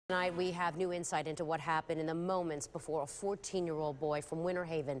Tonight we have new insight into what happened in the moments before a 14-year-old boy from Winter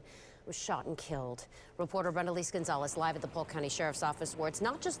Haven was shot and killed. Reporter Brenda Gonzalez live at the Polk County Sheriff's Office, where it's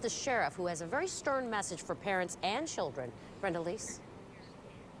not just the sheriff who has a very stern message for parents and children. Brenda Lise.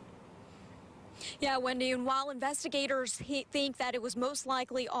 Yeah, Wendy, and while investigators think that it was most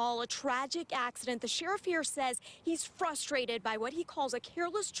likely all a tragic accident, the sheriff here says he's frustrated by what he calls a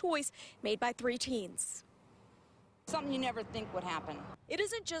careless choice made by 3 teens. Something you never think would happen. It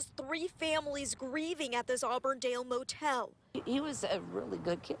isn't just 3 families grieving at this Auburndale motel. He was a really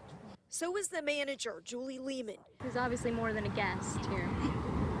good kid. So is the manager, Julie Lehman. He's obviously more than a guest here.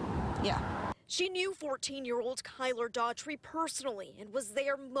 Yeah. She knew 14-year-old Kyler Daughtry personally and was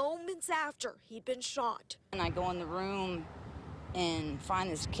there moments after he'd been shot. And I go in the room and find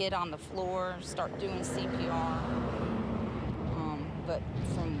this kid on the floor, start doing CPR. But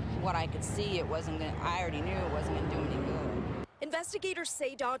from what I could see, I already knew it wasn't going to do any good. Investigators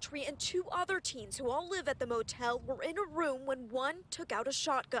say Daughtry and 2 other teens who all live at the motel were in a room when one took out a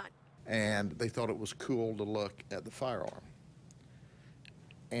shotgun. And they thought it was cool to look at the firearm.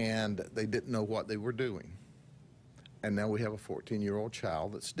 And they didn't know what they were doing. And now we have a 14-year-old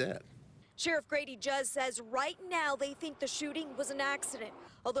child that's dead. Sheriff Grady Judd says right now they think the shooting was an accident,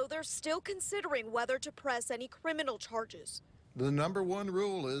 although they're still considering whether to press any criminal charges. The #1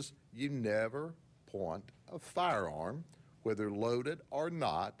 rule is you never point a firearm, whether loaded or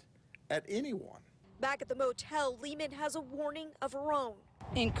not, at anyone. Back at the motel, Lehman has a warning of her own.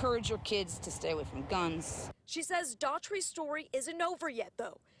 Encourage your kids to stay away from guns. She says Daughtry's story isn't over yet,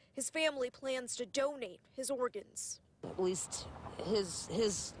 though. His family plans to donate his organs. At least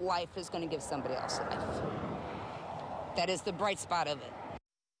his life is going to give somebody else life. That is the bright spot of it.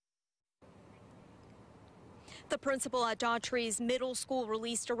 The principal at Daughtry's middle school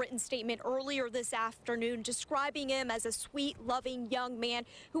released a written statement earlier this afternoon describing him as a sweet, loving young man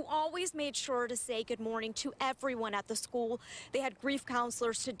who always made sure to say good morning to everyone at the school. They had grief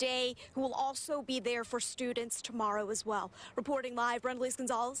counselors today who will also be there for students tomorrow as well. Reporting live, Brenda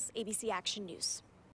Gonzalez, ABC Action News.